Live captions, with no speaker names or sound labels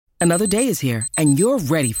Another day is here, and you're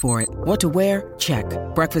ready for it. What to wear? Check.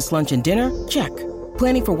 Breakfast, lunch, and dinner? Check.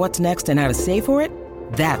 Planning for what's next and how to save for it?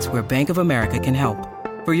 That's where Bank of America can help.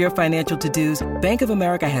 For your financial to-dos, Bank of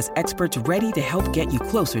America has experts ready to help get you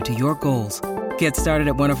closer to your goals. Get started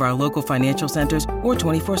at one of our local financial centers or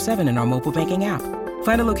 24/7 in our mobile banking app.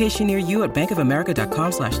 Find a location near you at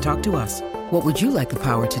bankofamerica.com/talktous. What would you like the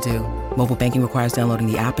power to do? Mobile banking requires downloading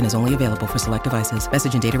the app and is only available for select devices.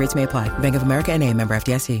 Message and data rates may apply. Bank of America N.A., member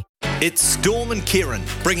FDIC. It's Storm and Kieran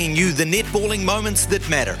bringing you the netballing moments that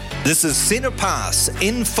matter. This is Centre Pass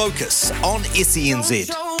in Focus on SENZ.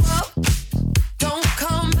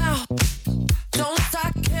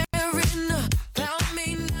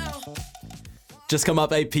 Just come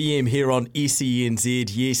up 8 p.m. here on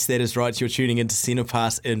SENZ. Yes, that is right. You're tuning into Centre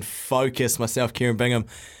Pass in Focus. Myself, Kieran Bingham,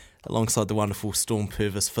 alongside the wonderful Storm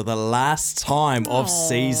Purvis for the last time of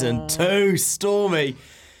Season 2. Stormy.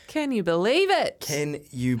 Can you believe it? Can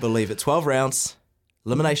you believe it? 12 rounds,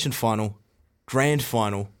 elimination final, grand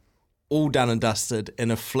final, all done and dusted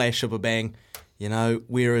in a flash of a bang. You know,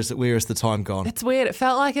 where is the time gone? It's weird. It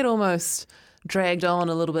felt like it almost dragged on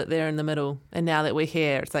a little bit there in the middle. And now that we're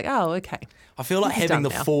here, it's like, oh, okay. I feel like having the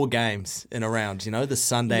now. 4 games in a round, you know, the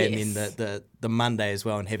Sunday Yes. and then the Monday as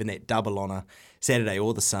well, and having that double on a Saturday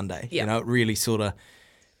or the Sunday. Yep. You know, it really sort of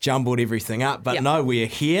jumbled everything up. But Yep. no, we're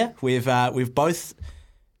here. We've both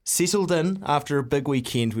settled in after a big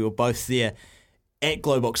weekend. We were both there at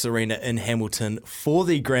Globox Arena in Hamilton for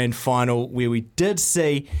the grand final, where we did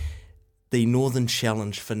see the Northern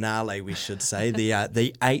Challenge finale, we should say,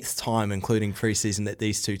 the 8th time, including pre-season, that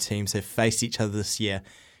these two teams have faced each other this year.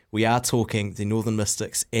 We are talking the Northern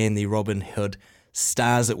Mystics and the Robin Hood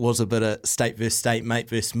Stars. It was a bit of state versus state, mate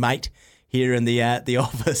versus mate here in the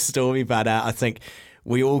office, Stormy, but I think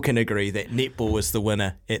we all can agree that netball was the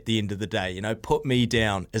winner at the end of the day. You know, put me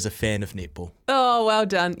down as a fan of netball. Oh, well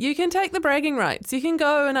done. You can take the bragging rights. You can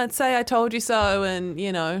go and I'd say I told you so and,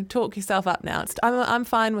 you know, talk yourself up now. I'm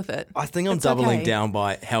fine with it. I think I'm It's doubling okay. down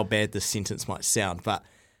by how bad this sentence might sound, but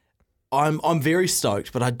I'm very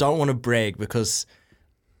stoked, but I don't want to brag because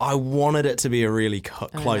I wanted it to be a really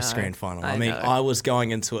close know. grand final. I I mean, know. I was going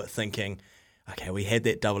into it thinking, okay, we had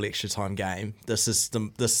that double extra time game.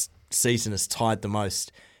 This season has tied the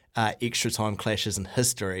most extra time clashes in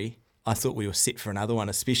history. I thought we were set for another one,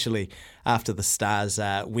 especially after the Stars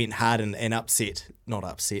went hard and not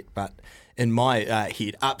upset, but in my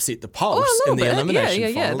head, upset the Pulse Oh, a in the little bit.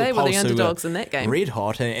 elimination Yeah. final. They were the Pulse who underdogs in that game. red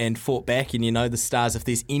hot and fought back. And, you know, the Stars, if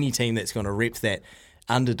there's any team that's going to rep that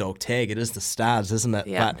underdog tag, it is the Stars, isn't it?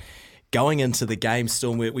 Yeah. But going into the game,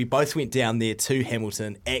 Storm, we both went down there to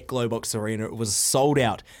Hamilton at Globox Arena. It was a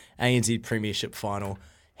sold-out ANZ Premiership final.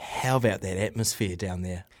 How about that atmosphere down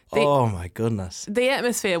there? Oh, my goodness. The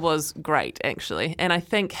atmosphere was great, actually. And I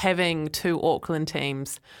think having 2 Auckland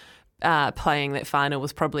teams playing that final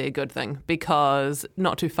was probably a good thing because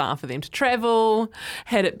not too far for them to travel.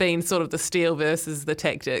 Had it been sort of the steel versus the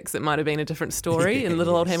tactics, it might have been a different story in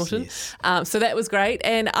little old Hamilton. Yes. So that was great.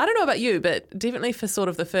 And I don't know about you, but definitely for sort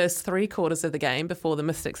of the first 3 quarters of the game before the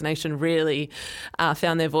Mystics Nation really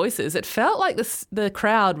found their voices, it felt like the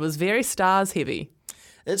crowd was very Stars heavy.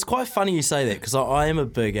 It's quite funny you say that because I am a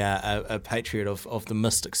big a patriot of the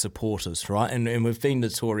Mystic supporters, right? And we've been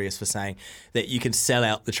notorious for saying that you can sell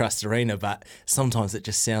out the Trust Arena, but sometimes it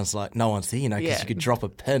just sounds like no one's there, you know, because Yeah. you could drop a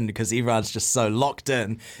pin because everyone's just so locked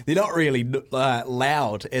in. They're not really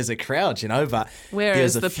loud as a crowd, you know, but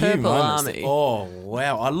Whereas there's a the few Purple moments Army. that, oh,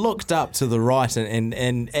 wow. I looked up to the right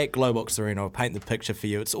and at Globox Arena, I'll paint the picture for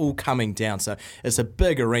you. It's all coming down. So it's a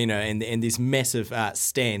big arena and there's massive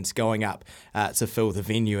stands going up to fill the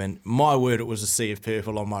venue. And my word, it was a sea of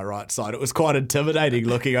purple on my right side. It was quite intimidating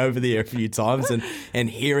looking over there a few times and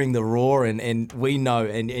hearing the roar. And we know,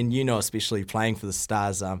 and you know, especially playing for the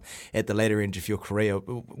Stars at the latter end of your career,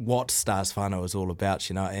 what Stars whānau is all about,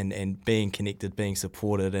 you know, and being connected, being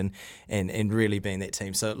supported and really being that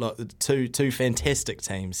team. So look, two fantastic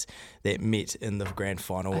teams that met in the grand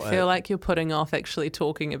final. I feel like you're putting off actually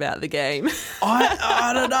talking about the game.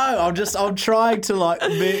 I don't know. I'm trying to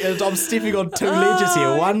I'm stepping on 2 ledges here.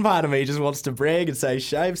 One part of me just wants to brag and say,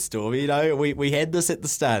 shame, Stormy. You know, we had this at the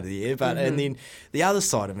start of the year, but and then the other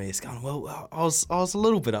side of me is going, well, I was a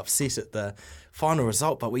little bit upset at the final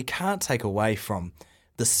result, but we can't take away from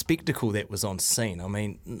the spectacle that was on scene. I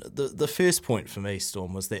mean, the first point for me,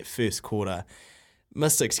 Storm, was that first quarter.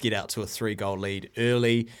 Mystics get out to a 3-goal lead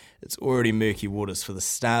early. It's already murky waters for the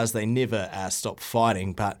Stars. They never stop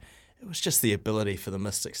fighting, but it was just the ability for the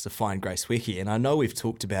Mystics to find Grace Weki. And I know we've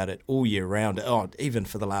talked about it all year round, even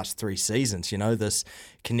for the last 3 seasons, you know, this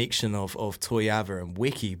connection of Toiava and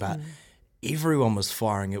Weki, but everyone was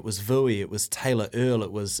firing. It was Vui, it was Taylor Earl,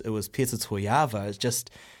 it was Peter Toiava. It's just,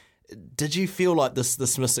 did you feel like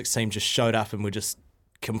this Mystics team just showed up and were just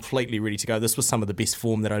completely ready to go? This was some of the best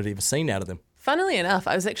form that I'd ever seen out of them. Funnily enough,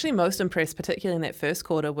 I was actually most impressed, particularly in that first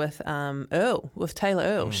quarter, with Taylor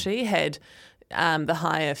Earl. She had the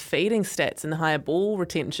higher feeding stats and the higher ball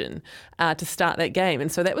retention to start that game.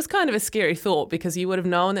 And so that was kind of a scary thought, because you would have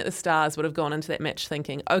known that the Stars would have gone into that match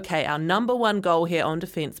thinking, okay, our number one goal here on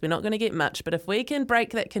defence, we're not going to get much, but if we can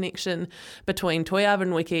break that connection between Toiava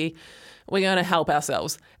and Wiki, we're going to help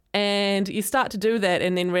ourselves. And you start to do that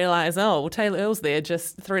and then realise, oh, well, Taylor Earl's there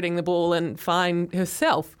just threading the ball and fine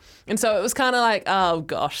herself. And so it was kind of like, oh,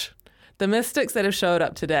 gosh, the Mystics that have showed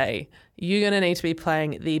up today, you're going to need to be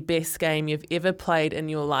playing the best game you've ever played in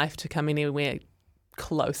your life to come anywhere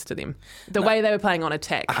close to them. The way they were playing on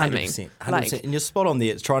attack, 100%, I mean. 100%. And you're spot on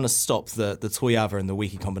there. It's trying to stop the Toiava and the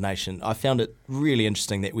Wiki combination. I found it really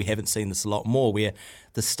interesting that we haven't seen this a lot more, where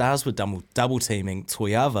the Stars were double teaming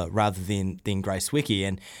Toiava rather than Grace Wiki.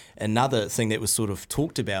 And another thing that was sort of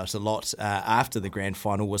talked about a lot after the grand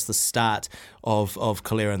final was the start of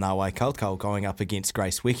Kalera Ngāwai-Kaukau going up against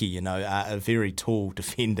Grace Wiki, a very tall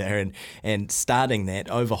defender, and starting that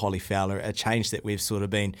over Holly Fowler, a change that we've sort of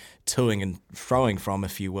been toing and throwing from,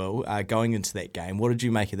 if you will, going into that game. What did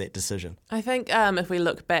you make of that decision? I think if we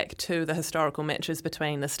look back to the historical matches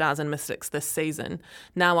between the Stars and Mystics this season,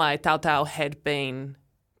 Ngāwai Tautau had been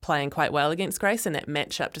playing quite well against Grace in that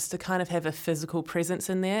matchup, just to kind of have a physical presence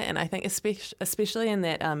in there. And I think especially in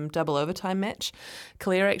that double overtime match,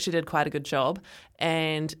 Kalera actually did quite a good job.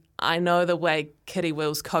 And I know the way Kitty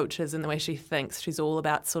Wills coaches and the way she thinks, she's all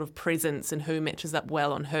about sort of presence and who matches up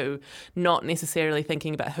well on who, not necessarily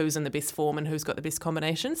thinking about who's in the best form and who's got the best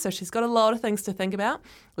combination. So she's got a lot of things to think about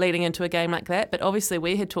leading into a game like that. But obviously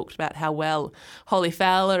we had talked about how well Holly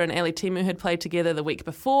Fowler and Ali Timu had played together the week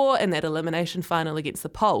before in that elimination final against the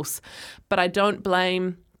Pulse. But I don't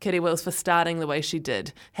blame Kitty Wills for starting the way she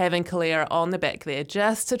did, having Kalera on the back there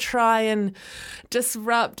just to try and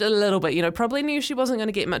disrupt a little bit. Probably knew she wasn't going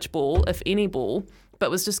to get much ball, if any ball, but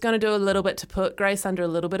was just going to do a little bit to put Grace under a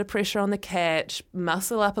little bit of pressure on the catch,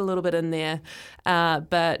 muscle up a little bit in there.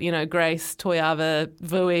 But Grace, Toiava,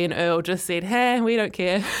 Vui and Earl just said, hey, we don't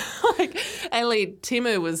care. Ali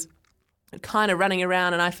Timu was kind of running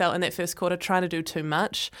around, and I felt in that first quarter trying to do too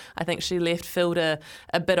much. I think she left fielder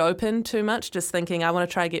a bit open too much, just thinking, I want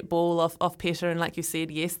to try to get ball off Peter. And like you said,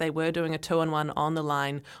 yes, they were doing a 2-on-1 on the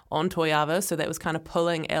line on Toiava, so that was kind of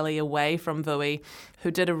pulling Ellie away from Vui,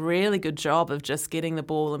 who did a really good job of just getting the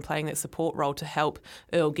ball and playing that support role to help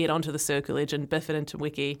Earl get onto the circle edge and biff it into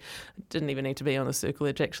Wiki. Didn't even need to be on the circle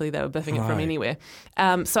edge, actually. They were biffing it from anywhere.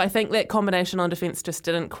 So I think that combination on defence just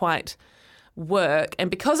didn't quite work.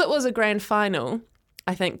 And because it was a grand final,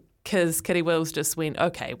 I think because Kitty Wills just went,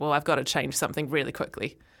 okay, well, I've got to change something really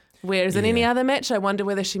quickly. Whereas in any other match, I wonder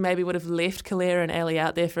whether she maybe would have left Kalera and Ali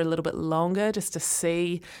out there for a little bit longer just to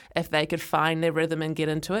see if they could find their rhythm and get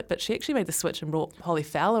into it. But she actually made the switch and brought Holly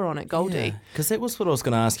Fowler on at Goldie. Because that was what I was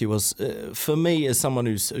going to ask you was, for me, as someone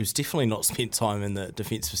who's definitely not spent time in the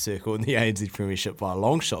defensive circle in the ANZ Premiership by a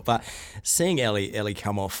long shot, but seeing Ali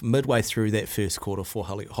come off midway through that first quarter for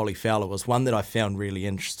Holly Fowler was one that I found really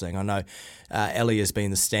interesting. I know Ali has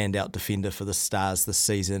been the standout defender for the Stars this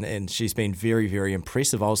season, and she's been very, very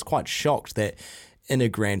impressive. I was quite shocked that in a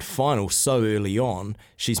grand final so early on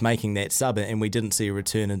she's making that sub, and we didn't see a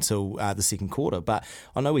return until the second quarter. But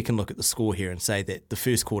I know we can look at the score here and say that the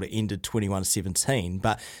first quarter ended 21-17,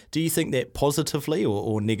 but do you think that positively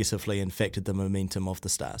or negatively impacted the momentum of the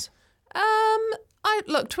Stars?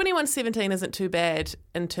 Look, 21-17 isn't too bad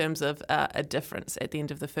in terms of a difference at the end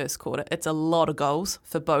of the first quarter. It's a lot of goals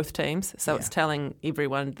for both teams, so it's telling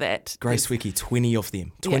everyone that. Grace Wiki, 20 of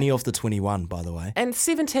them. 20 of the 21, by the way. And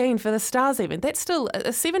 17 for the Stars even. That's still,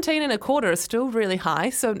 17 and a quarter is still really high,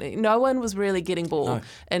 so no one was really getting ball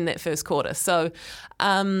in that first quarter. So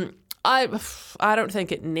I don't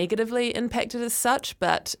think it negatively impacted as such,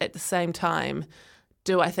 but at the same time,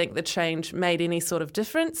 do I think the change made any sort of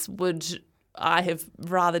difference? Would I have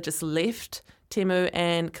rather just left Timu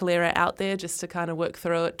and Kalera out there just to kind of work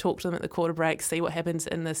through it, talk to them at the quarter break, see what happens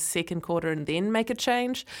in the second quarter and then make a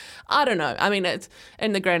change? I don't know. I mean, it's,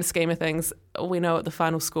 in the grand scheme of things, we know what the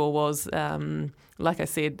final score was. Like I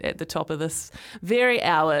said at the top of this very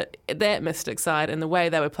hour, that Mystic side and the way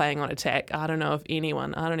they were playing on attack, I don't know if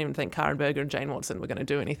anyone, I don't even think Karen Berger and Jane Watson were going to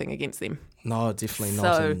do anything against them. No, definitely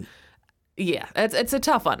not. Yeah, it's a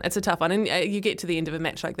tough one. It's a tough one. And you get to the end of a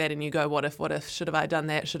match like that and you go, what if, should have I done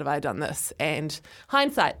that? Should have I done this? And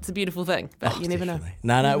hindsight, it's a beautiful thing, but you never know.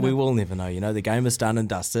 No, we will never know. The game is done and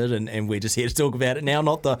dusted, and we're just here to talk about it now,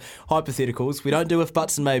 not the hypotheticals. We don't do if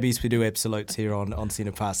buts and maybes, we do absolutes here on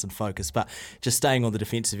Centre Pass and Focus. But just staying on the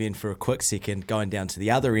defensive end for a quick second, going down to the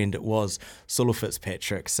other end, it was Sulu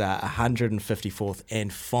Fitzpatrick's 154th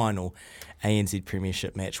and final ANZ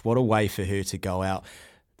Premiership match. What a way for her to go out.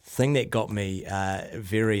 Thing that got me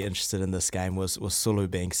very interested in this game was Sulu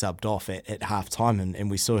being subbed off at half-time, and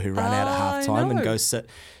we saw her run out at half-time and go sit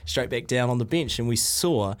straight back down on the bench, and we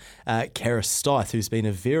saw Karis Steiff, who's been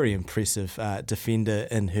a very impressive defender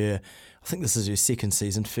in her, I think this is her second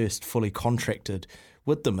season, first fully contracted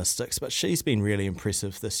with the Mystics, but she's been really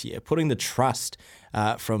impressive this year, putting the trust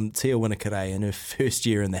from Tia Winakere in her first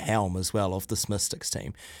year in the helm as well of this Mystics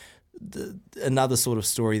team. Another sort of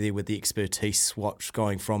story there with the expertise swatch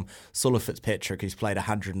going from Sulu Fitzpatrick, who's played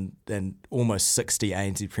 100 and almost 60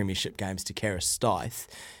 ANZ Premiership games, to Karis Steiff.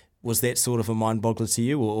 Was that sort of a mind boggler to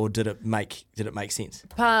you, or did it make sense?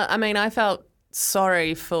 I mean, I felt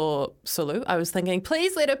sorry for Sulu. I was thinking,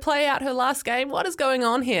 please let her play out her last game. What is going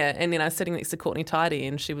on here? And then I was sitting next to Courtney Tidy,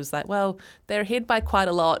 and she was like, well, they're ahead by quite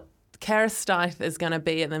a lot. Karis Steiff is going to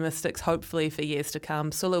be in the Mystics hopefully for years to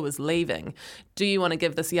come. Sulu is leaving. Do you want to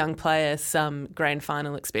give this young player some grand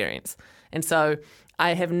final experience? And so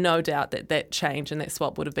I have no doubt that change and that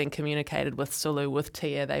swap would have been communicated with Sulu, with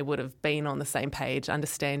Tia. They would have been on the same page,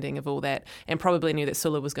 understanding of all that, and probably knew that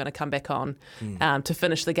Sulu was going to come back on to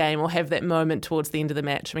finish the game or have that moment towards the end of the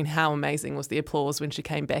match. I mean, how amazing was the applause when she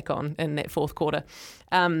came back on in that fourth quarter.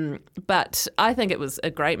 But I think it was a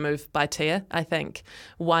great move by Tia. I think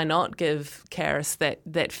why not give Karis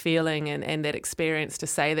that feeling and that experience to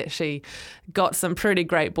say that she got some pretty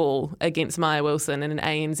great ball against Maya Wilson in an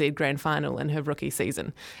ANZ Grand Final in her rookie season.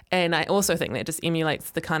 And I also think that just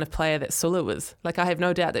emulates the kind of player that Sulu was. Like, I have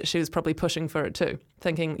no doubt that she was probably pushing for it too,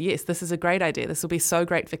 thinking, yes, this is a great idea. This will be so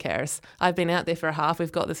great for Karis. I've been out there for a half.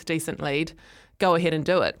 We've got this decent lead. Go ahead and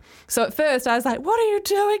do it. So at first I was like, what are you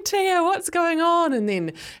doing, Tia? What's going on? And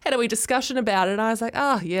then had a wee discussion about it. And I was like,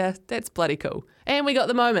 oh, yeah, that's bloody cool. And we got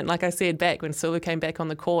the moment, like I said, back when Sulu came back on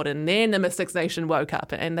the court, and then the Mystics Nation woke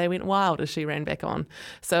up and they went wild as she ran back on.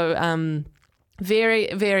 So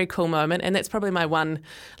very, very cool moment. And that's probably my one,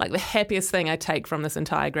 like the happiest thing I take from this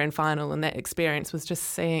entire grand final and that experience was just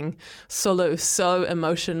seeing Sulu so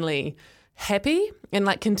emotionally happy and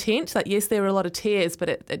like content. Like, yes, there were a lot of tears, but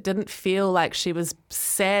it didn't feel like she was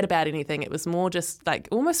sad about anything. It was more just like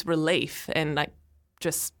almost relief and like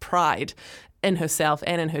just pride in herself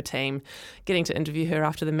and in her team. Getting to interview her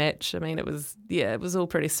after the match, I mean, it was all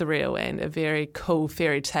pretty surreal and a very cool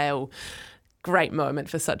fairy tale. Great moment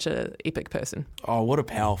for such a epic person. Oh, what a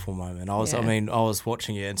powerful moment. I was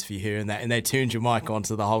watching you interview her and they turned your mic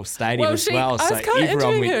onto the whole stadium as well. I was kind of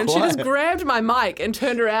interviewing her and she just grabbed my mic and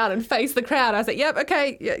turned around and faced the crowd. I was like, yep,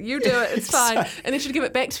 okay, yeah, you do it, it's fine. And then she'd give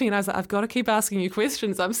it back to me and I was like, I've got to keep asking you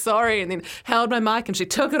questions, I'm sorry. And then held my mic and she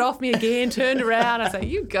took it off me again, turned around. I was like,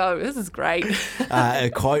 you go, this is great.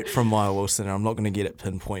 A quote from Maya Wilson, and I'm not going to get it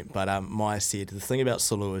pinpoint, but Maya said, the thing about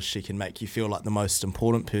Sulu is she can make you feel like the most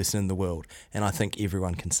important person in the world. And I think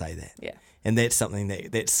everyone can say that. Yeah. And that's something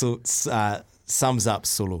that sums up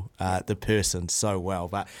Sulu, the person, so well.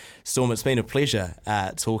 But Storm, it's been a pleasure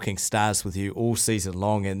talking Stars with you all season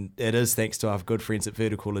long, and it is thanks to our good friends at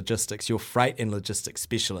Vertical Logistics, your freight and logistics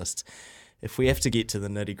specialists. If we have to get to the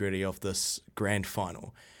nitty-gritty of this grand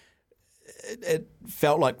final, it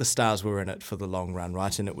felt like the Stars were in it for the long run,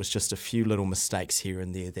 right? And it was just a few little mistakes here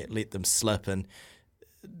and there that let them slip, and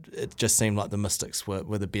it just seemed like the Mystics were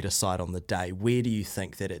the better side on the day. Where do you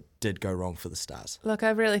think that it did go wrong for the Stars? Look,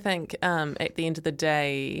 I really think at the end of the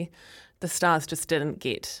day, the Stars just didn't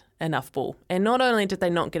get enough ball. And not only did they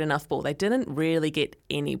not get enough ball, they didn't really get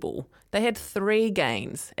any ball. They had 3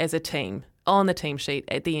 gains as a team on the team sheet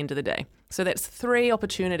at the end of the day. So that's 3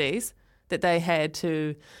 opportunities that they had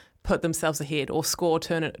to put themselves ahead or score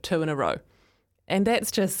 2 in a row. And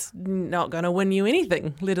that's just not going to win you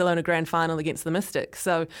anything, let alone a grand final against the Mystics.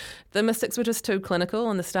 So the Mystics were just too clinical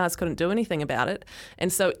and the Stars couldn't do anything about it.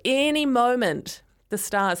 And so any moment the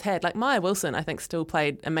Stars had, like Maya Wilson, I think still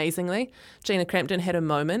played amazingly. Gina Crampton had her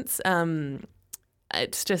moments.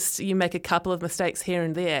 It's just you make a couple of mistakes here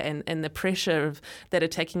and there, and the pressure of that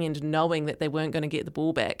attacking end, knowing that they weren't going to get the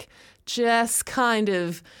ball back, just kind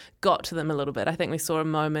of got to them a little bit. I think we saw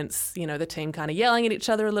moments, the team kind of yelling at each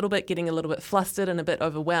other a little bit, getting a little bit flustered and a bit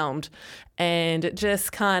overwhelmed, and it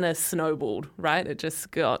just kind of snowballed, right? It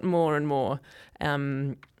just got more and more.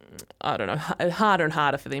 I don't know, harder and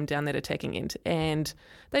harder for them down that attacking end. And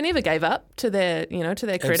they never gave up, to their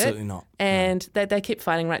credit. Absolutely not. And they kept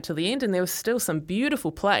fighting right till the end, and there was still some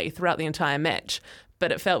beautiful play throughout the entire match,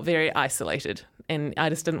 but it felt very isolated. And I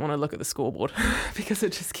just didn't want to look at the scoreboard because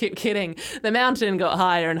it just kept the mountain got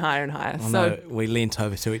higher and higher and higher. So we leant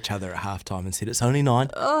over to each other at halftime and said, "It's only 9.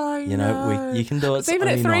 Oh, you know, you can do it. It's even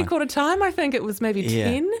only at 9. three-quarter time, I think it was maybe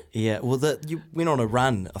 10. Yeah. Well, you went on a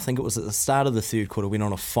run. I think it was at the start of the third quarter. Went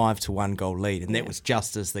on a 5-1 goal lead, and that was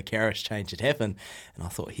just as the Karras change had happened. And I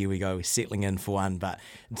thought, here we go, we're settling in for one. But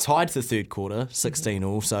tied the third quarter,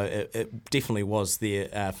 16-all. So it definitely was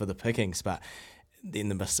there for the pickings, but. Then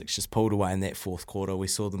the Mystics just pulled away in that fourth quarter. We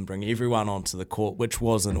saw them bring everyone onto the court, which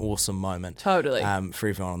was an awesome moment. Totally. For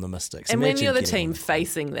everyone on the Mystics. And when you're the team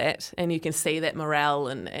facing that and you can see that morale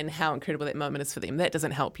and how incredible that moment is for them, that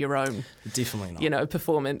doesn't help your own definitely not.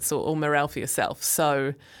 Performance or morale for yourself.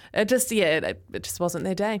 So it just wasn't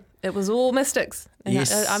their day. It was all Mystics. And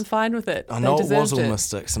yes. I'm fine with it. I know it was all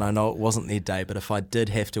Mystics and I know it wasn't their day, but if I did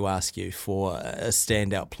have to ask you for a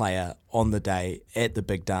standout player on the day at the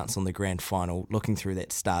big dance on the grand final, looking through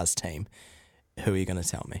that Stars team, who are you going to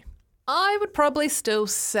tell me? I would probably still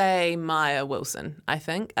say Maya Wilson, I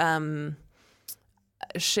think.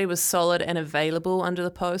 She was solid and available under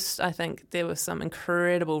the post. I think there were some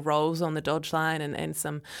incredible rolls on the dodge line and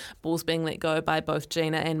some balls being let go by both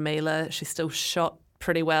Gina and Mila. She still shot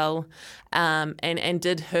pretty well and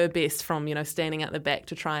did her best from, standing at the back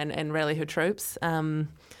to try and rally her troops. Amorangi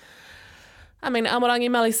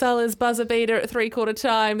Malisala's buzzer beater at three-quarter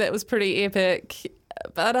time, that was pretty epic.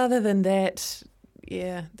 But other than that,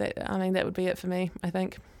 that would be it for me, I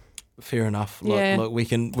think. Fair enough. Look, we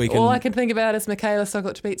can. All I can think about is Michaela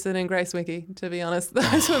Soklich-Beatson and Grace Wicki, to be honest.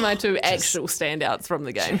 Those were my two actual standouts from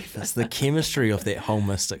the game. It's the chemistry of that whole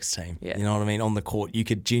Mystics team. Yeah. You know what I mean? On the court, you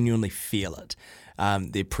could genuinely feel it.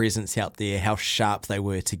 Their presence out there, how sharp they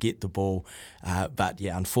were to get the ball. But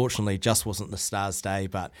unfortunately, just wasn't the Stars' day.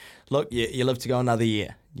 But look, you live to go another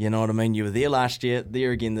year. You know what I mean? You were there last year,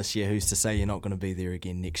 there again this year. Who's to say you're not going to be there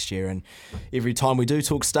again next year? And every time we do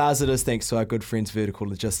talk Stars, it is thanks to our good friends Vertical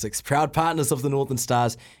Logistics, proud partners of the Northern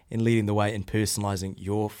Stars and leading the way in personalising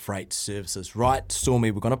your freight services. Right,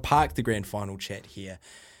 Stormy, we're going to park the grand final chat here.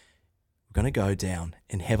 We're going to go down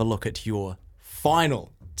and have a look at your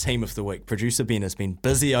final team of the week. Producer Ben has been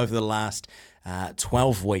busy over the last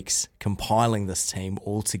 12 weeks compiling this team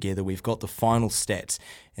all together. We've got the final stats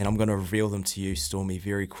and I'm going to reveal them to you, Stormy,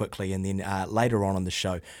 very quickly. And then later on in the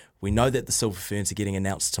show, we know that the Silver Ferns are getting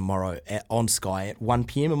announced tomorrow on Sky at 1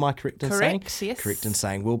 p.m. Am I correct in saying? Correct, yes. Correct in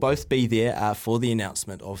saying. We'll both be there for the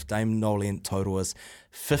announcement of Dame Noliant Taurua's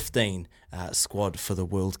 15 squad for the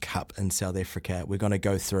World Cup in South Africa. We're going to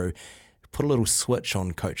go through, put a little switch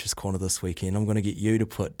on Coach's Corner this weekend. I'm going to get you to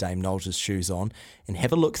put Dame Knowles' shoes on and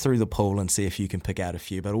have a look through the pool and see if you can pick out a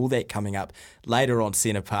few. But all that coming up later on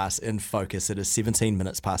Centre Pass in Focus. It is 17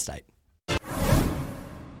 minutes past 8.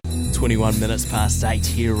 21 minutes past 8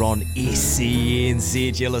 here on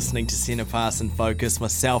SENZ. You're listening to Centre Pass in Focus.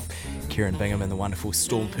 Myself, Kieran Bingham, and the wonderful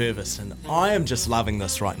Storm Purvis. And I am just loving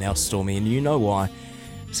this right now, Stormy, and you know why.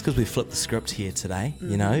 It's because we flipped the script here today.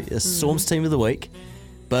 You know, it's Storm's Team of the Week.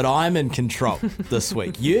 But I'm in control this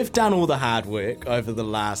week. You've done all the hard work over the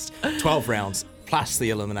last 12 rounds, plus the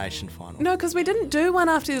elimination final. No, because we didn't do one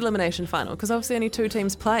after the elimination final, because obviously only 2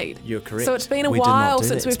 teams played. You're correct. So it's been a while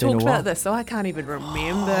since we've talked about this, so I can't even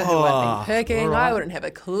remember who I've been picking. Right. I wouldn't have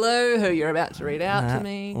a clue who you're about to read out to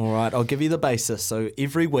me. All right, I'll give you the basis. So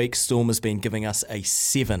every week, Storm has been giving us a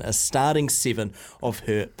starting 7 of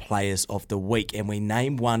her players of the week, and we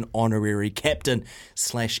name one honorary captain /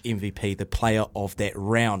 MVP, the player of that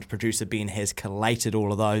round. Producer Ben has collated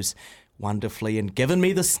all of those wonderfully and given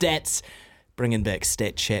me the stats. Bringing back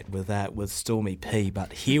Stat Chat with Stormy P.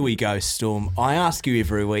 But here we go, Storm. I ask you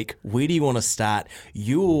every week, where do you want to start?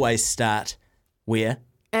 You always start where?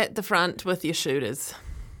 At the front with your shooters.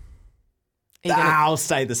 I'll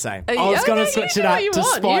stay the same. I was going to switch it up to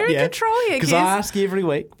spot you. You're in control here, because I ask you every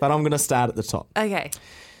week, but I'm going to start at the top. Okay.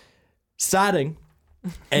 Starting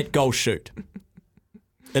at goal shoot.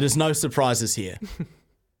 It is no surprises here.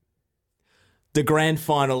 The grand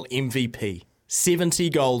final MVP. 70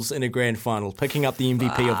 goals in a grand final, picking up the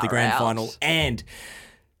MVP of the grand final and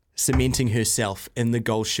cementing herself in the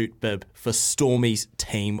goal shoot bib for Stormy's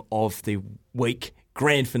team of the week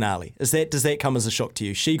grand finale. Does that come as a shock to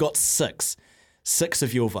you? She got 6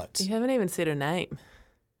 of your votes. You haven't even said her name.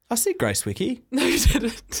 I said Grace Wicki. No, you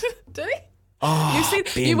didn't. Did he? Oh,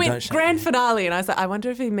 you went grand finale, and I was like, I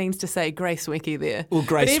wonder if he means to say Grace Wicki there. Well,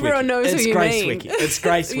 Grace but everyone Wicki. knows it's who you Grace mean. Wicki. It's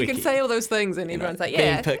Grace Wicki. You can say all those things, and everyone's like,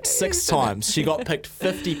 yeah. Being picked 6 times. She got picked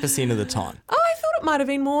 50% of the time. Oh, I thought it might have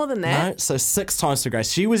been more than that. No, so 6 times for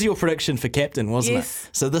Grace. She was your prediction for captain, wasn't Yes.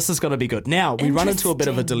 it? So this is going to be good. Now, we run into a bit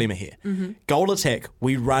of a Interesting. dilemma here. Goal attack,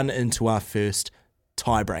 we run into our first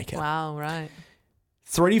tiebreaker. Wow, right.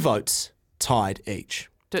 3 votes tied each.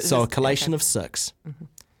 So a collation of 6.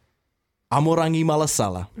 Amorangi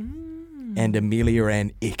Malasala and Amelia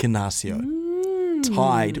Ann Echinaccio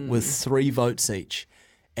tied with 3 votes each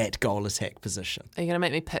at goal attack position. Are you going to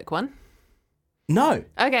make me pick one? No.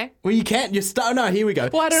 Okay. Well, you can't. You start. No, here we go.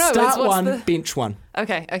 Well, I don't know. Start What's one, the- bench one.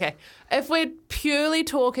 Okay. If we're purely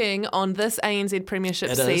talking on this ANZ Premiership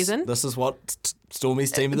It is. season, This is what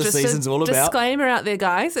Stormy's team of the just season's a all about. disclaimer out there,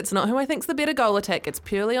 guys. It's not who I think's the better goal attack. It's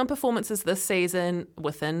purely on performances this season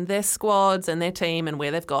within their squads and their team and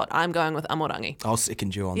where they've got. I'm going with Amorangi. I'll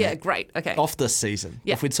second you on Yeah, that. great. Okay. Off this season.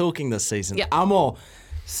 Yeah. If we're talking this season, Yeah. Amo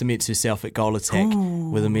cements herself at goal attack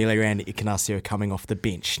with Amelia Ann Echinaccio coming off the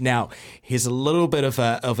bench. Now, here's a little bit of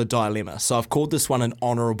a dilemma. So I've called this one an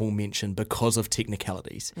honourable mention because of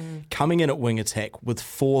technicalities. Coming in at wing attack with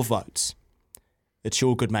 4 votes, it's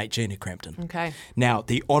your good mate Gina Crampton. Okay. Now,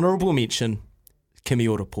 the honourable mention, Kimi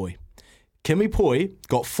Orapoi. Kimi Poi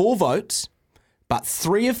got 4 votes, but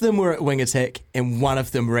 3 of them were at wing attack and 1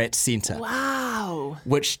 of them were at centre. Wow.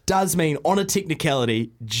 Which does mean, on a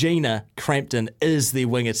technicality, Gina Crampton is the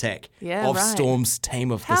wing attack Yeah, of right. Storm's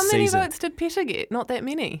team of the How many season. votes did Petter get? Not that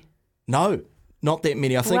many. No, not that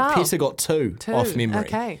many. I think Wow. Petter got 2 off memory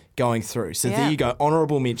okay. going through. So Yeah. there you go.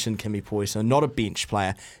 Honourable mention, Kimi Poi. So not a bench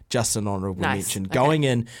player, just an honourable Nice. mention. Okay. Going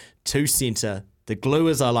in to centre, the glue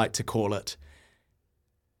as I like to call it.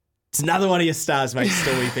 It's another one of your stars, mate,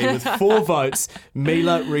 Stormy B, with 4 votes,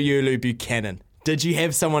 Mila Riulu Buchanan. Did you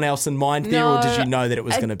have someone else in mind there, or did you know that it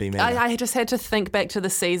was going to be Mila? I just had to think back to the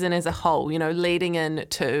season as a whole, leading in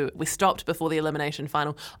to, we stopped before the elimination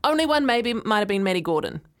final. Only one might have been Maddie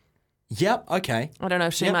Gordon. Yep, okay. I don't know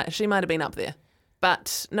if she might have been up there.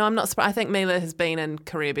 But no, I'm not surprised. I think Mila has been in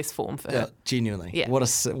career best form for her. Genuinely. Yeah. What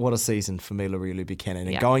a season for Mila Riulu Buchanan.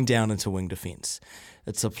 And Yeah. going down into wing defence.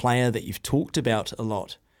 It's a player that you've talked about a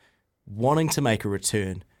lot, wanting to make a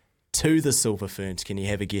return to the Silver Ferns. Can you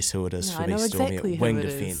have a guess who it is for I me, know Stormy, exactly at who wing it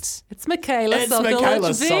is. defence? It's Michaela It's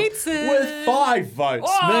Michaela Socks Sokolich with 5 votes.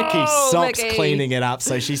 Whoa, Mickey Socks Mickey. cleaning it up,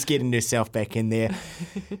 so she's getting herself back in there.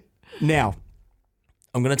 Now,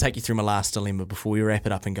 I'm going to take you through my last dilemma before we wrap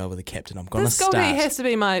it up and go with the captain. I'm going to This goalie start. has to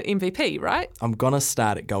be my MVP, right? I'm going to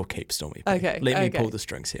start at goalkeep, Stormy. Okay, Let me okay. pull the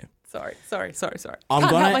strings here. Sorry. I'm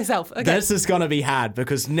Can't gonna, help myself. Okay. This is going to be hard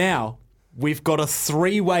because now we've got a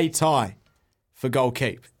 3-way tie for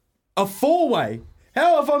goalkeep. A 4-way?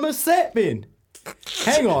 How have I missed that, Ben?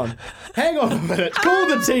 Hang on a minute. Call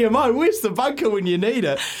the TMO. Where's the bunker when you need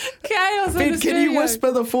it? Chaos in Ben, the can you studio.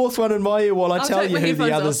 whisper the 4th one in my ear while I I'll tell take you my who the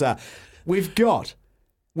headphones others are? We've got,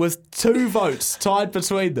 with 2 votes tied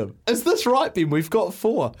between them. Is this right, Ben? We've got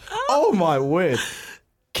 4. Oh, my word.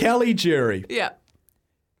 Kelly Jury, Yep.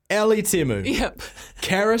 Ellie Temu, Yep.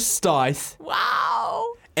 Karis Stith,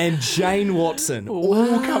 Wow. and Jane Watson,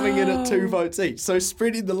 all coming in at 2 votes each. So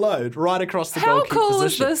spreading the load right across the How goalkeeper cool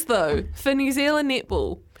position. is this, though, for New Zealand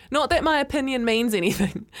netball? Not that my opinion means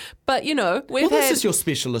anything, but, we've Well, had... this is your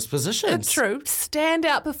specialist position. True.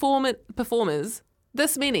 Standout performers,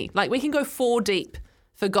 this many. Like, we can go 4 deep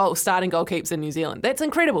for starting goalkeepers in New Zealand. That's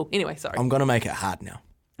incredible. Anyway, sorry. I'm going to make it hard now.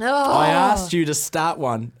 Oh. I asked you to start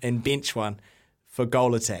one and bench one for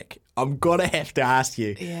goal attack. I'm going to have to ask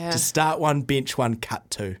you Yeah. to start one, bench one, cut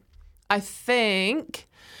 2. I think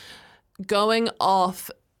going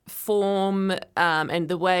off form and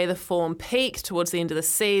the way the form peaked towards the end of the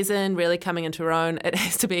season, really coming into her own, it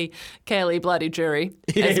has to be Kaylee Bloody Jury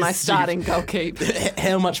as my Yes, starting goalkeeper.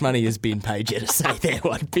 How much money has Ben paid you to say that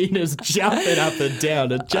one? Ben is jumping up and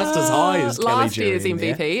down and just as high as Kelly Last Jury year's in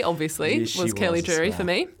there. MVP, obviously, Yes, she was Kelly was, Jury yeah. for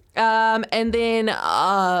me. And then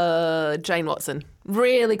Jane Watson,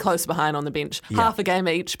 really close behind on the bench. Half a game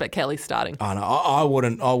each, but Kelly's starting. Oh, no, I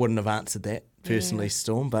wouldn't have answered that personally,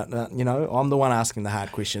 Storm. But I'm the one asking the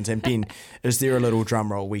hard questions. And Ben, is there a little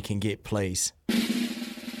drum roll we can get, please?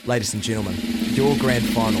 Ladies and gentlemen, your grand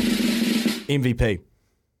final MVP,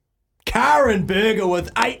 Karen Berger with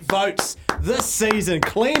 8 votes this season,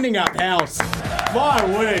 cleaning up house. My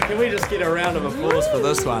word, can we just get a round of applause for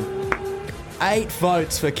this one? 8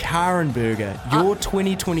 votes for Karen Berger, your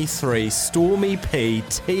 2023 Stormy P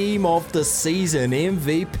Team of the Season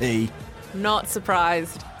MVP. Not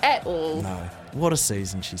surprised at all. No, what a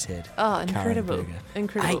season she's had. Oh, Karen incredible. Berger.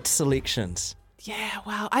 Incredible. 8 selections. Yeah,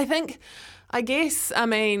 wow. I think I guess,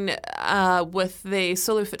 with the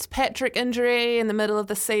Sulu Fitzpatrick injury in the middle of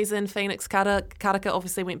the season, Phoenix Karaka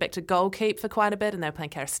obviously went back to goalkeep for quite a bit, and they were playing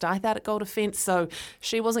Cara Stythe out at goal defence, so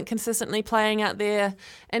she wasn't consistently playing out there.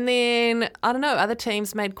 And then, I don't know, other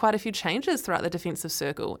teams made quite a few changes throughout the defensive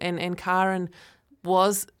circle, and Karen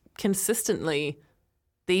was consistently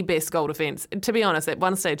the best goal defence. To be honest, at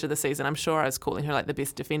one stage of the season, I'm sure I was calling her like the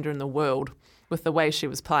best defender in the world with the way she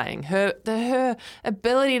was playing. Her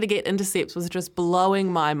ability to get intercepts was just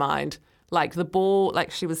blowing my mind. Like the ball,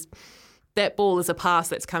 that ball is a pass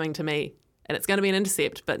that's coming to me and it's going to be an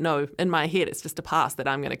intercept, but no, in my head it's just a pass that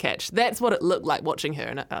I'm going to catch. That's what it looked like watching her,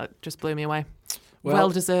 and it just blew me away.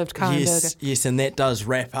 Well-deserved Karen Berger. Yes, and that does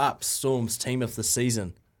wrap up Storm's Team of the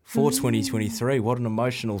Season for 2023. What an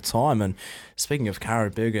emotional time. And speaking of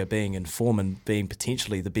Karen Berger being in form and being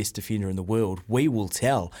potentially the best defender in the world, we will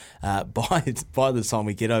tell by the time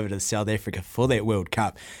we get over to South Africa for that World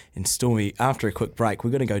Cup. And Stormy, after a quick break,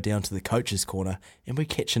 we're going to go down to the coach's corner and we're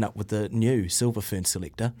catching up with the new Silver Fern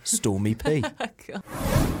selector, Stormy P.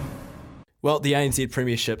 Well, the ANZ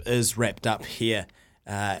Premiership is wrapped up here.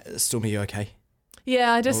 Stormy, you okay?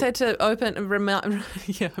 Yeah, I just had to open and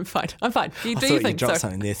yeah, I'm fine. You dropped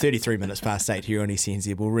something there. 33 minutes past 8 here on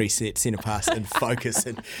SNZ. We'll reset Centre Pass in focus.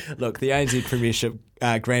 And look, the ANZ Premiership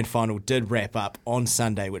Grand Final did wrap up on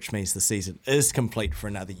Sunday, which means the season is complete for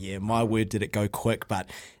another year. My word, did it go quick, but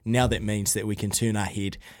now that means that we can turn our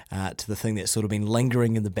head to the thing that's sort of been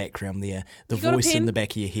lingering in the background there, the voice in the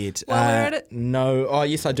back of your head. While we're at it? No. Oh,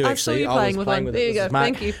 yes, I do actually. I was playing with one. There you go.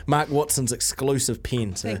 Thank you. Mark Watson's exclusive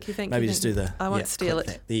pen. So thank you. Maybe just do the... I won't steal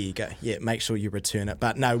it. There you go. Yeah, make sure you return it.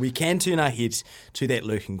 But no, we can turn our heads to that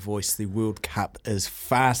lurking voice. The World Cup is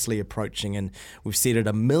fastly approaching, and we've said it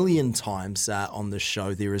a million times on this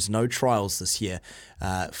show. There is no trials this year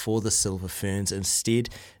for the Silver Ferns. Instead,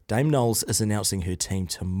 Dame Knowles is announcing her team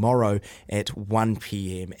tomorrow at 1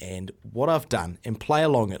 p.m. And what I've done, and play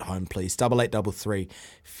along at home, please, 8833,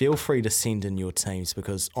 feel free to send in your teams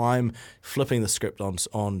because I'm flipping the script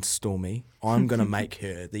on Stormy. I'm going to make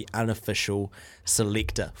her the unofficial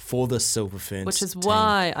selector for the Silver Ferns Which is team.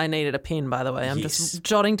 why I needed a pen, by the way. I'm just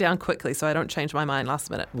jotting down quickly so I don't change my mind last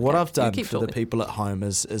minute. What I've done for the people at home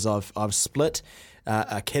is I've split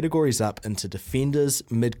categories up into defenders,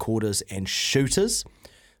 mid-quarters and shooters.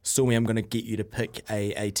 Stormy, I'm going to get you to pick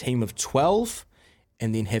a team of 12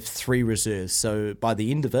 and then have 3 reserves. So by the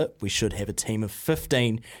end of it, we should have a team of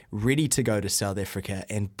 15 ready to go to South Africa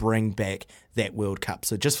and bring back that World Cup.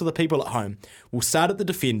 So just for the people at home, we'll start at the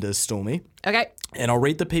defenders, Stormy. Okay. And I'll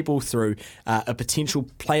read the people through a potential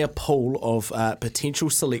player pool of potential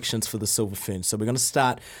selections for the Silver Ferns. So we're going to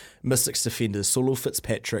start Mystics defenders, Sulu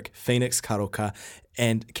Fitzpatrick, Phoenix Karaka,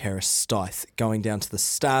 and Cara Stythe. Going down to the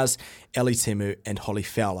Stars, Ellie Temu and Holly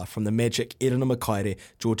Fowler. From the Magic, Edina Makaire,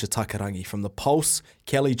 Georgia Takarangi. From the Pulse,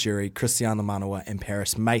 Kelly Jury, Christiana Manawa, and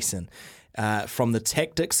Paris Mason. From the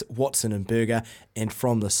Tactics, Watson and Berger, and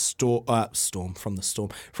from the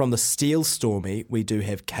Steel Stormy, we do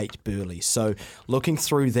have Kate Burley. So looking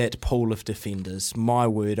through that pool of defenders, my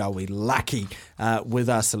word, are we lucky with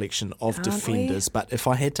our selection of defenders. But if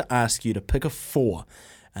I had to ask you to pick a 4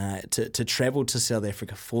 to travel to South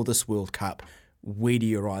Africa for this World Cup, where do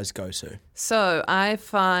your eyes go to? So I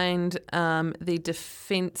find the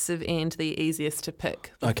defensive end the easiest to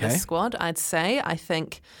pick of this squad, I'd say. I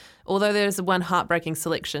think, although there's one heartbreaking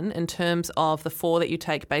selection in terms of the 4 that you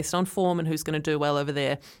take based on form and who's going to do well over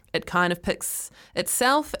there, it kind of picks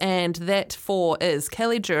itself, and that 4 is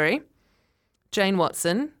Kelly Jury, Jane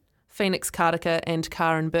Watson, Phoenix Karaka, and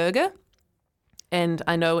Karen Berger. And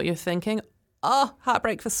I know what you're thinking. Oh,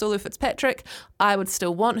 heartbreak for Sulu Fitzpatrick. I would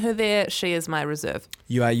still want her there. She is my reserve.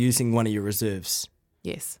 You are using one of your reserves.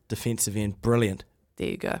 Yes. Defensive end. Brilliant. There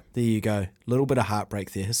you go. There you go. A little bit of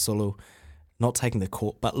heartbreak there. Sulu not taking the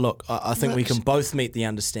court. But look, I think we can both meet the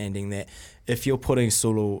understanding that if you're putting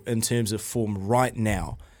Sulu in terms of form right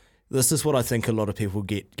now, this is what I think a lot of people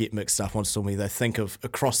get mixed up on Stormy. They think of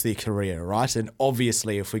across their career, right? And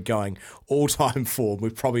obviously if we're going all-time form,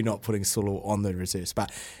 we're probably not putting Sulu on the reserves.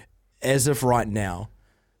 But as of right now,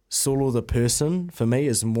 Sulu the person, for me,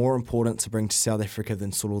 is more important to bring to South Africa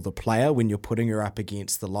than Sulu the player when you're putting her up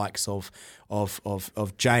against the likes of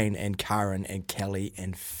Jane and Karen and Kelly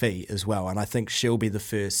and Fee as well. And I think she'll be the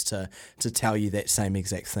first to tell you that same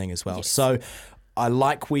exact thing as well. Yes. So I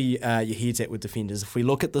like where your head's at with defenders. If we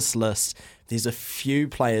look at this list, there's a few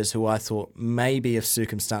players who I thought maybe if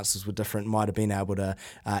circumstances were different might have been able to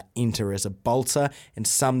enter as a bolter, and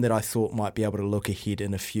some that I thought might be able to look ahead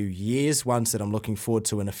in a few years. Ones that I'm looking forward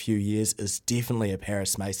to in a few years is definitely a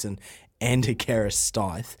Paris Mason and a Cara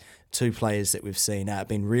Stythe, 2 players that we've seen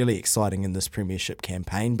been really exciting in this premiership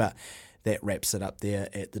campaign. But that wraps it up there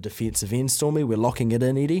at the defensive end, Stormy. We're locking it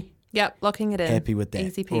in, Eddie. Yep, locking it in. Happy with that.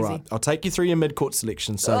 Easy peasy. All right, I'll take you through your mid-court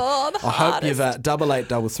selection. So the I hope you've hardest.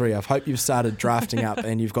 8833. I hope you've started drafting up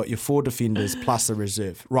and you've got your 4 defenders plus a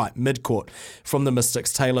reserve. Right, mid-court. From the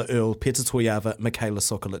Mystics, Taylor Earl, Peter Toyava, Michaela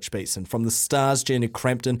Sokolic-Beatson. From the Stars, Gina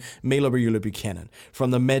Crampton, Mila Riula-Buchanan.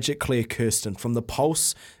 From the Magic, Claire Kirsten. From the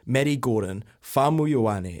Pulse, Maddie Gordon, Famu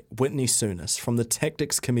Ioane, Whitney Souness. From the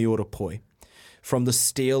Tactics, Kimiora Poi. From the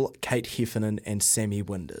Steel, Kate Heffernan and Sammy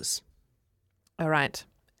Winders. All right.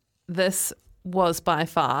 This was by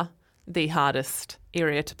far the hardest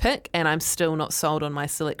area to pick, and I'm still not sold on my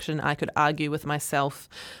selection. I could argue with myself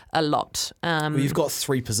a lot. Well, you've got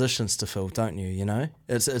 3 positions to fill, don't you? You know,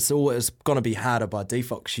 it's always going to be harder by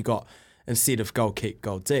default because you got, instead of goal kick,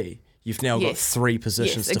 goal D, you've now got 3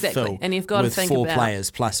 positions to fill, and you've got with to think 4 about players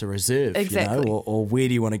plus a reserve. Exactly. You know, or where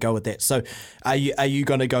do you want to go with that? So, are you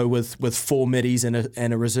going to go with 4 middies and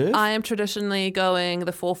a reserve? I am traditionally going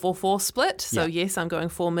the 4-4-4 split. So, yes, I'm going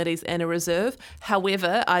 4 middies and a reserve.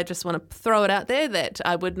 However, I just want to throw it out there that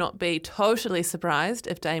I would not be totally surprised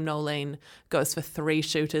if Dame Nolene goes for 3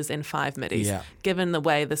 shooters and 5 middies, given the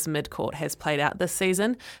way this mid-court has played out this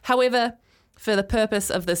season. However, for the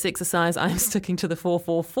purpose of this exercise, I'm sticking to the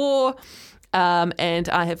 4-4-4, and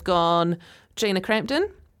I have gone Gina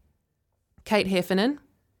Crampton, Kate Heffernan,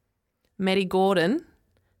 Maddie Gordon,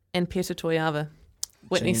 and Peter Toyava.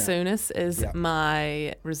 Whitney Souness is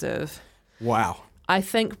my reserve. Wow. I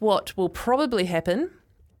think what will probably happen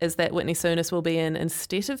is that Whitney Souness will be in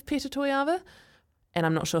instead of Peter Toyava, and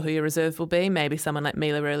I'm not sure who your reserve will be, maybe someone like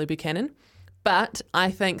Mila Riula-Buchanan. But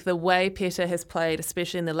I think the way Peter has played,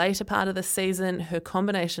 especially in the later part of the season, her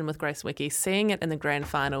combination with Grace Wicke, seeing it in the grand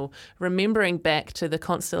final, remembering back to the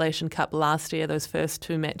Constellation Cup last year, those first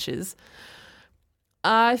 2 matches,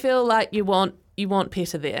 I feel like you want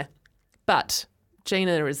Peter there. But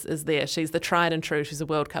Gina is there. She's the tried and true. She's a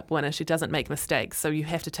World Cup winner. She doesn't make mistakes, so you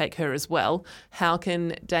have to take her as well. How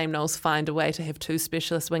can Dame Knowles find a way to have 2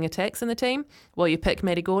 specialist wing attacks in the team? Well, you pick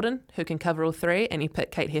Maddie Gordon, who can cover all 3, and you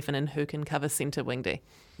pick Kate Heffernan, who can cover centre wing D.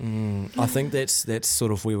 I think that's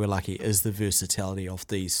sort of where we're lucky, is the versatility of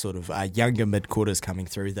these sort of younger mid-quarters coming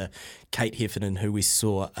through. The Kate Heffernan, who we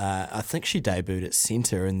saw, I think she debuted at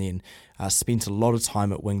centre and then spent a lot of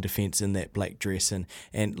time at wing defence in that black dress.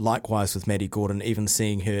 And likewise with Maddie Gordon, even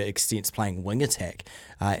seeing her extents playing wing attack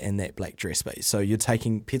in that black dress. But so you're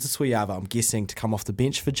taking Peter Toyava, I'm guessing, to come off the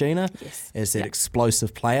bench for Gina as that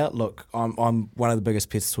explosive player. Look, I'm one of the biggest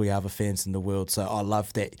Peter Toyava fans in the world, so I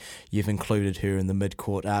love that you've included her in the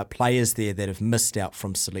mid-court. Players there that have missed out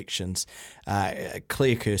from selections.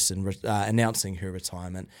 Claire Kirsten announcing her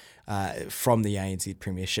retirement from the ANZ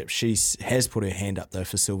Premiership. She has put her hand up, though,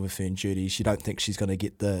 for Silver Fern duties. You don't think she's going to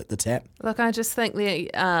get the tap? Look, I just think the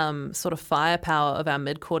sort of firepower of our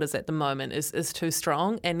mid-quarters at the moment is too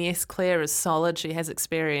strong. And yes, Claire is solid. She has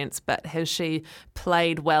experience, but has she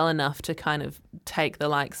played well enough to kind of take the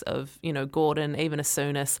likes of, Gordon, even a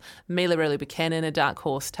Souness, Mila Riula-Buchanan, a dark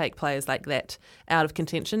horse, take players like that out of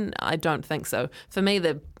contention? I don't think so. For me,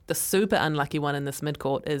 the super unlucky one in this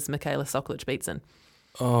mid-court is Michaela Sokolic-Beatson.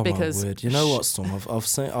 Oh, because my word. You know what, Storm?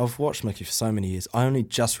 I've watched Mickey for so many years. I only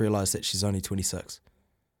just realised that she's only 26.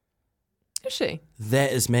 Is she?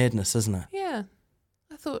 That is madness, isn't it? Yeah.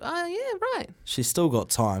 I thought, yeah, right. She's still got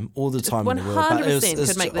time, all the time in the world. 100% But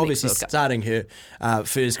could make the obviously next World Cup. starting her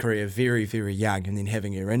first career very, very young and then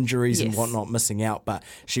having her injuries and whatnot, missing out. But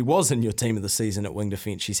she was in your team of the season at wing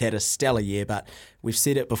defence. She's had a stellar year, but we've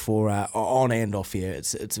said it before, on and off here,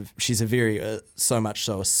 she's a very, so much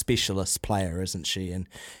so, a specialist player, isn't she? And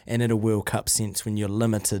in a World Cup sense, when you're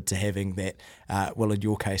limited to having that, well, in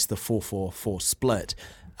your case, the 4-4-4 split,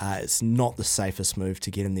 it's not the safest move to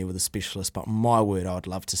get in there with a specialist, but my word, I'd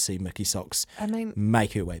love to see Mickey Socks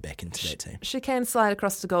make her way back into that team. She can slide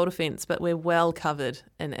across to goal defence, but we're well covered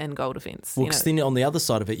in goal defence. Well, because then on the other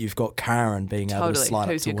side of it, you've got Karen being able to slide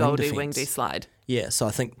who's up to your wing goal defence. wing D slide. Yeah, so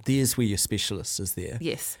I think there's where your specialist is there.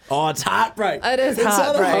 Yes. Oh, it's heartbreak. It is it's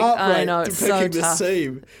heartbreak. I know, to it's so picking tough. the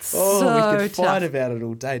team. So we could fight tough. about it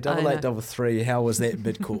all day. 8833, how was that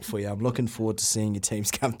mid-court for you? I'm looking forward to seeing your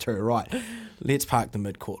teams come through. Right, let's park the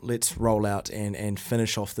mid-court. Let's roll out and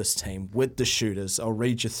finish off this team with the shooters. I'll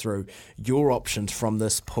read you through your options from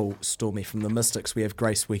this pool, Stormy. From the Mystics, we have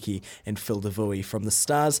Grace Wicke and Phil Devui. From the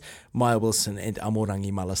Stars, Maya Wilson and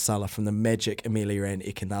Amorangi Malasala. From the Magic, Amelia Ann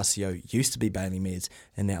Ekenasio, used to be Bailey Meads,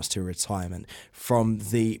 announced her retirement. From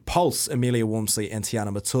the Pulse, Amelia Wormsley and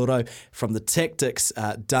Tiana Maturo. From the Tactics,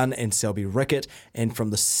 Dunn and Selby Rickett. And from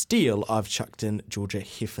the Steel, I've chucked in Georgia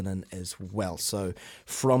Heffernan as well. So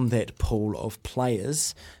from that pool of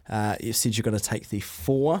players, you said you're going to take the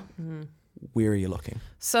 4. where are you looking?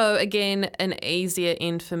 So again, an easier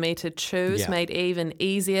end for me to choose, made even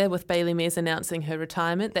easier with Bailey Mears announcing her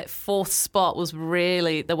retirement. That fourth spot was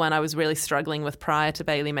really the one I was really struggling with prior to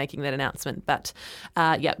Bailey making that announcement. But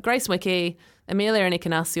Grace Wicke, Amelia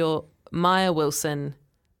Enekanacio, Maya Wilson,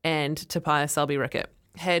 and Tapaya Selby-Rickett.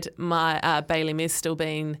 Had my Bailey Mears still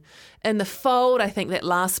been in the fold, I think that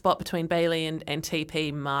last spot between Bailey and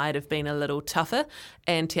TP might have been a little tougher,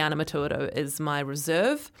 and Tiana Maturo is my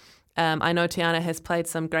reserve. I know Tiana has played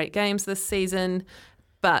some great games this season,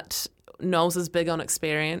 but Knowles is big on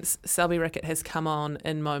experience. Selby-Rickett has come on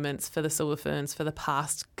in moments for the Silver Ferns for the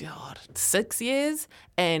past, 6 years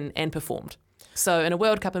and performed. So in a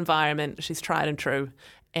World Cup environment, she's tried and true,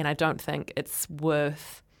 and I don't think it's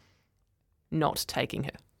worth not taking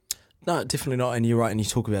her. No, definitely not. And you're right. And you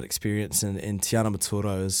talk about experience, and Tiana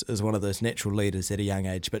Maturo is one of those natural leaders at a young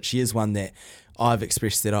age, but she is one that I've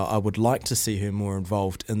expressed that I would like to see her more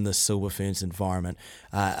involved in the Silver Ferns environment,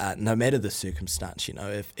 no matter the circumstance.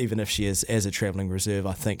 Even if she is as a travelling reserve,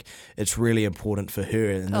 I think it's really important for her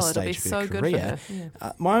in this stage of her career.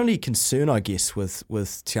 My only concern, I guess, with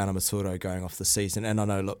Tiana Maturo going off the season, and I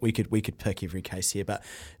know, look, we could pick every case here, but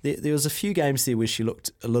there was a few games there where she looked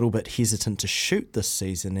a little bit hesitant to shoot this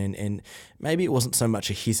season, and maybe it wasn't so much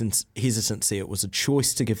a hesitancy, it was a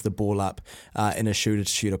choice to give the ball up in a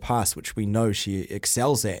shooter-to-shooter pass, which we know she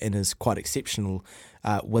excels at and is quite exceptional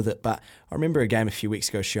with it. But I remember a game a few weeks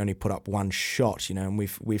ago, she only put up one shot, and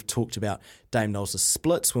we've talked about Dame Knowles'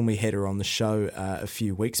 splits when we had her on the show a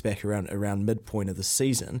few weeks back around midpoint of the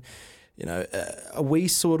season. Are we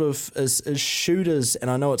sort of, as shooters, and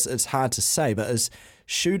I know it's hard to say, but as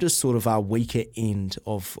shooters sort of our weaker end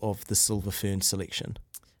of the Silver Fern selection?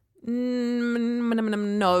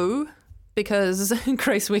 No, because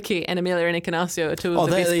Grace Wicke and Amelia Enekanacio are two of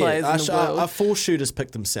the best players in the world. Our four shooters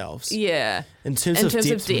pick themselves. Yeah. In terms of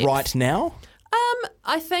depth right now?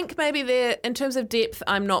 I think maybe in terms of depth,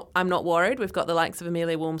 I'm not worried. We've got the likes of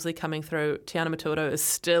Amelia Walmsley coming through. Tiana Maturo is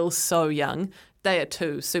still so young. They are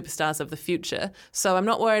two superstars of the future. So I'm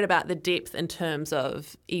not worried about the depth in terms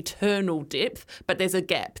of eternal depth, but there's a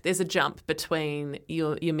gap. There's a jump between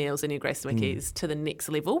your Meals and your Grace Wickes to the next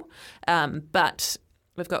level. But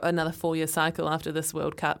we've got another 4-year cycle after this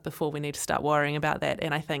World Cup before we need to start worrying about that.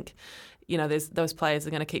 And I think, those players are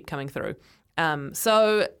going to keep coming through.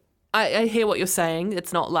 So I hear what you're saying.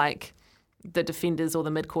 It's not like the defenders or the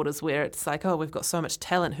mid-quarters where it's like, oh, we've got so much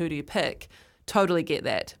talent, who do you pick? Totally get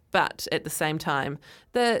that. But at the same time,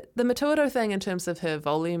 the Maturo thing in terms of her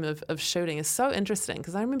volume of shooting is so interesting,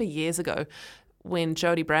 because I remember years ago when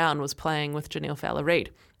Jodie Brown was playing with Janelle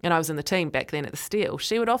Fowler-Reid, and I was in the team back then at the Steel,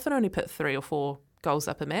 she would often only put 3 or 4 goals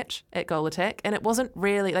up a match at goal attack, and it wasn't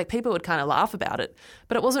really, like, people would kind of laugh about it,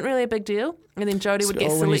 but it wasn't really a big deal. And then Jodie would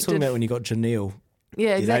get selected. When you're talking about when you got Janelle,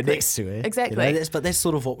 yeah, exactly. Next to her. Exactly. But that's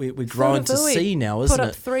sort of what we're growing to see now, isn't it? Put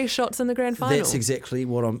up 3 shots in the grand final. That's exactly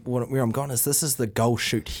where I'm going. This is the goal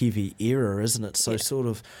shoot heavy era, isn't it? So sort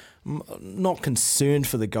of not concerned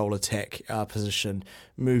for the goal attack position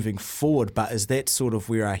moving forward, but is that sort of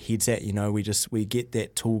where our head's at? We get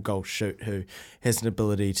that tall goal shoot who has an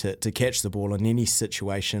ability to catch the ball in any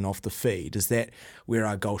situation off the feed. Is that where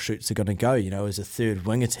our goal shoots are going to go? As a third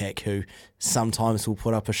wing attack who sometimes will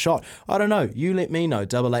put up a shot. I don't know. You let me know.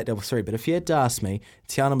 8833. But if you had to ask me,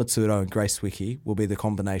 Tiana Maturo and Grace Wicke will be the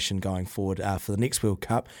combination going forward for the next World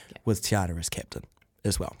Cup with Tiana as captain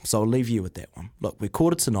as well. So I'll leave you with that one. Look, we're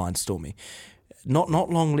 8:45, Stormy. Not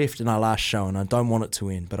long left in our last show, and I don't want it to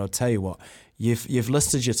end, but I'll tell you what, you've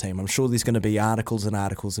listed your team. I'm sure there's going to be articles and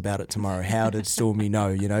articles about it tomorrow. How did Stormy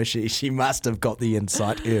know? She must have got the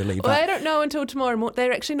insight early. Well, they don't know until tomorrow morning.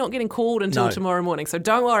 They're actually not getting called until tomorrow morning, so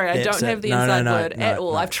don't worry. I don't have the inside word at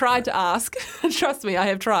all. I've tried to ask. Trust me, I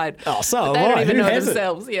have tried. Oh, so they don't even know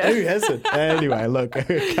themselves. Yeah. Who hasn't? Anyway, look,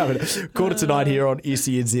 coming 8:45 here on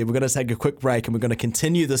SENZ. We're going to take a quick break, and we're going to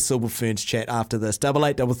continue the Silver Ferns chat after this.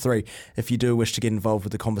 8833 if you do wish to get involved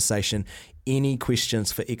with the conversation. Any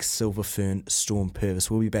questions for ex-Silver Fern Storm Purvis?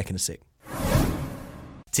 We'll be back in a sec.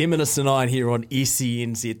 10 minutes to 9 here on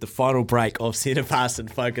SENZ, the final break of Centre Pass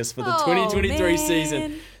and Focus for the 2023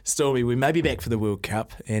 season. Stormy, we may be back for the World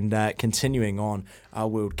Cup and continuing on our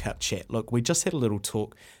World Cup chat. Look, we just had a little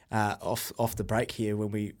talk off the break here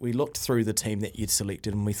when we looked through the team that you'd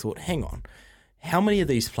selected and we thought, hang on, how many of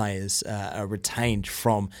these players are retained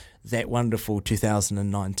from that wonderful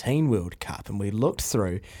 2019 World Cup? And we looked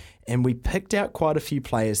through and we picked out quite a few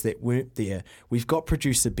players that weren't there. We've got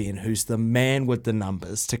producer Ben, who's the man with the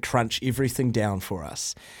numbers, to crunch everything down for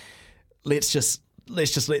us. Let's just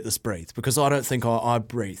let this breathe, because I don't think I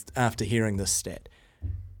breathed after hearing this stat.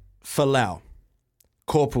 Falau,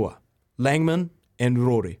 Kopua, Langman and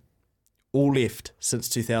Rory all left since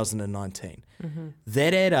 2019.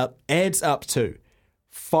 That adds up to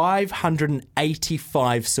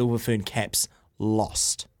 585 Silver Fern caps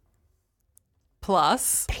lost.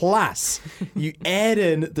 Plus, you add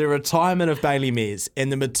in the retirement of Bailey Mears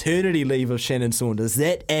and the maternity leave of Shannon Saunders.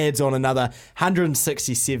 That adds on another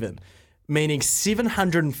 167, meaning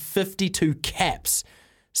 752 caps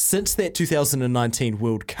since that 2019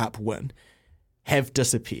 World Cup win have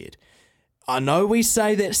disappeared. I know we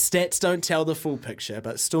say that stats don't tell the full picture,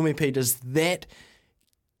 but Stormy P, does that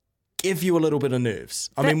give you a little bit of nerves?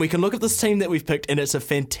 I mean, we can look at this team that we've picked, and it's a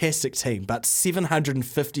fantastic team, but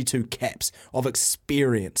 752 caps of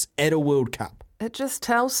experience at a World Cup. it just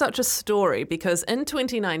tells such a story because in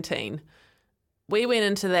 2019, we went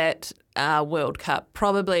into that World Cup,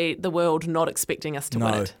 probably the world not expecting us to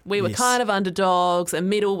win it. We were kind of underdogs, a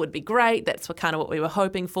medal would be great, that's kind of what we were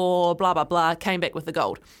hoping for, blah, blah, blah, came back with the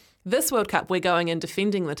gold. This World Cup, we're going in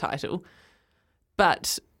defending the title,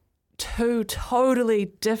 but two totally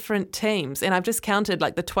different teams. And I've just counted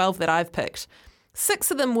like the 12 that I've picked.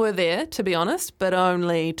 6 of them were there, to be honest, but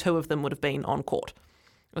only 2 of them would have been on court.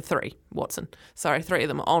 Or 3, Watson. Sorry, 3 of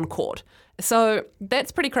them on court. So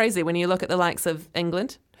that's pretty crazy when you look at the likes of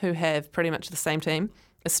England, who have pretty much the same team,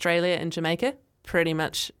 Australia and Jamaica, pretty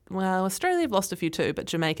much, well, Australia have lost a few too, but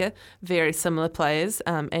Jamaica, very similar players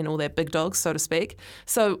and all their big dogs, so to speak.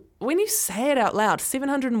 So when you say it out loud,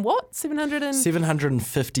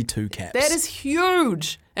 752 caps. That is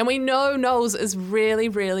huge. And we know Knowles is really,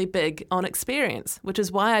 really big on experience, which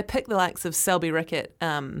is why I picked the likes of Selby Rickett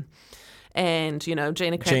and, you know,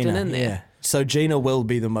 Gina Crafton in there. Yeah. So Gina will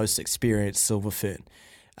be the most experienced Silver Fern.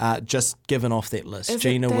 Just given off that list,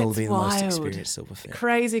 Gina will be the most experienced Silver Fern.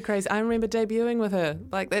 Crazy. I remember debuting with her.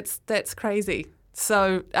 Like, that's crazy.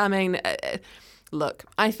 So, I mean, look,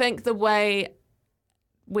 I think the way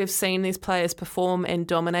we've seen these players perform and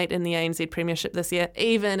dominate in the ANZ Premiership this year,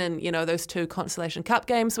 even in, you know, those 2 Constellation Cup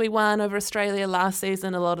games we won over Australia last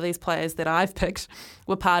season, a lot of these players that I've picked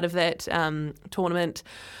were part of that tournament.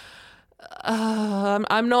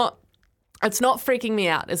 It's not freaking me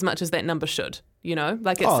out as much as that number should. You know,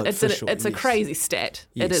 like it's a crazy stat.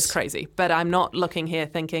 Yes. It is crazy. But I'm not looking here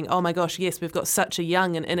thinking, oh my gosh, yes, we've got such a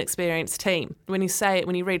young and inexperienced team. When you say it,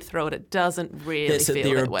 when you read through it, it doesn't really feel that way.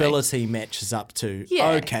 Their ability matches up to,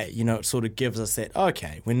 okay, you know, it sort of gives us that,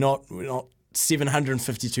 okay, we're not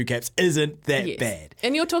 752 caps isn't that bad.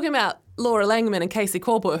 And you're talking about Laura Langman and Casey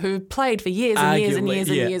Corpor, who played for years and years and years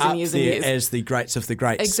and years and years and years. As the greats of the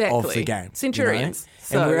greats of the game. Centurions. You know?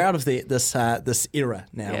 And we're out of this era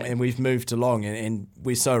now, and we've moved along, and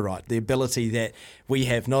we're so right. The ability that we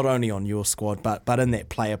have not only on your squad, but in that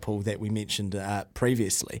player pool that we mentioned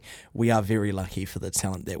previously, we are very lucky for the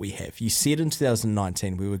talent that we have. You said in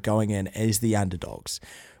 2019 we were going in as the underdogs.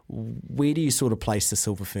 Where do you sort of place the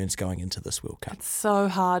Silver Ferns going into this World Cup? It's so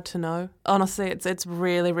hard to know. Honestly, it's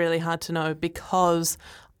really, really hard to know because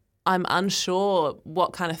I'm unsure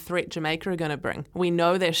what kind of threat Jamaica are going to bring. We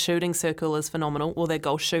know their shooting circle is phenomenal, or their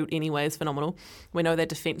goal shoot anyway is phenomenal. We know their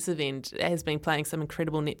defensive end has been playing some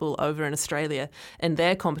incredible netball over in Australia in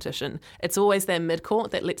their competition. It's always their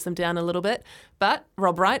mid-court that lets them down a little bit. But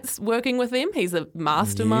Rob Wright's working with them. He's a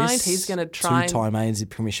mastermind. Yes, he's going to try two-time ANZ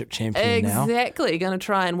Premiership champion now. Exactly. Going to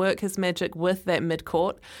try and work his magic with that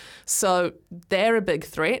mid-court. So they're a big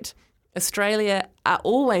threat. Australia are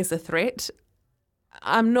always a threat.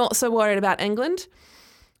 I'm not so worried about England.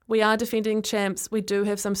 We are defending champs. We do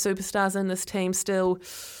have some superstars in this team still.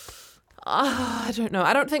 I don't know.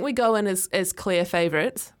 I don't think we go in as clear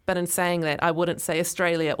favourites, but in saying that, I wouldn't say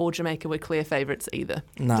Australia or Jamaica were clear favourites either.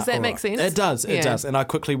 Does that make sense? It does, it does. And I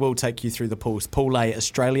quickly will take you through the pools. Pool A,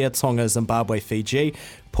 Australia, Tonga, Zimbabwe, Fiji.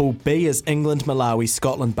 Pool B is England, Malawi,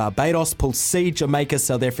 Scotland, Barbados. Pool C, Jamaica,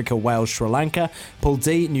 South Africa, Wales, Sri Lanka. Pool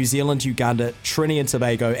D, New Zealand, Uganda, Trinidad and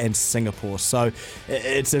Tobago, and Singapore. So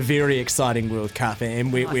it's a very exciting World Cup,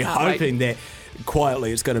 and we're hoping that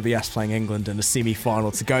quietly it's going to be us playing England in a semi-final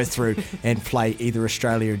to go through and play either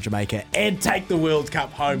Australia or Jamaica and take the World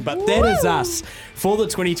Cup home. But that is us for the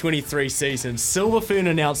 2023 season. Silver Fern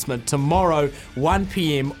announcement tomorrow, 1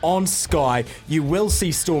 p.m. on Sky. You will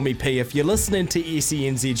see Stormy P. If you're listening to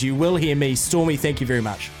SENZ, you will hear me. Stormy, thank you very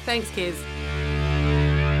much. Thanks, Kez.